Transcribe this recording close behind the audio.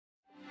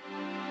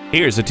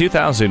Here's a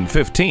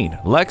 2015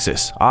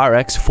 Lexus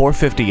RX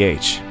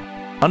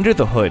 450h. Under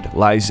the hood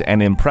lies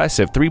an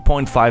impressive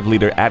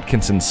 3.5-liter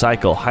Atkinson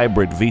Cycle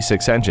hybrid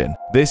V6 engine.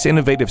 This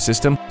innovative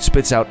system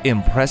spits out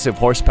impressive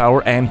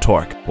horsepower and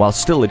torque, while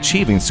still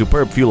achieving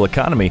superb fuel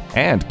economy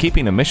and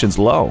keeping emissions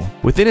low.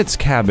 Within its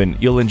cabin,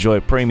 you'll enjoy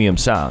premium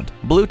sound,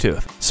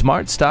 Bluetooth,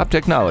 smart stop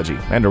technology,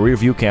 and a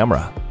rear-view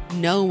camera.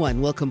 No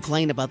one will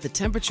complain about the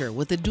temperature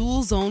with the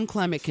dual-zone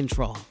climate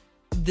control.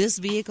 This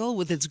vehicle,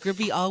 with its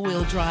grippy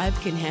all-wheel drive,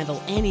 can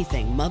handle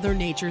anything Mother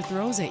Nature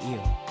throws at you.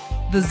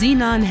 The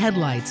Xenon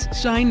headlights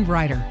shine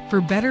brighter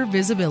for better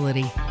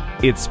visibility.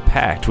 It's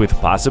packed with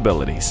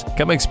possibilities.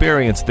 Come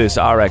experience this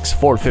RX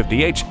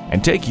 450h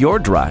and take your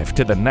drive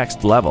to the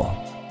next level.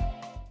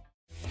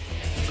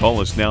 Call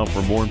us now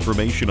for more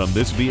information on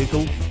this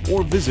vehicle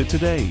or visit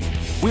today.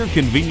 We're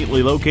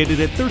conveniently located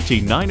at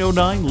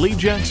 13909 Lee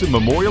Jackson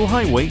Memorial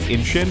Highway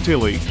in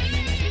Chantilly.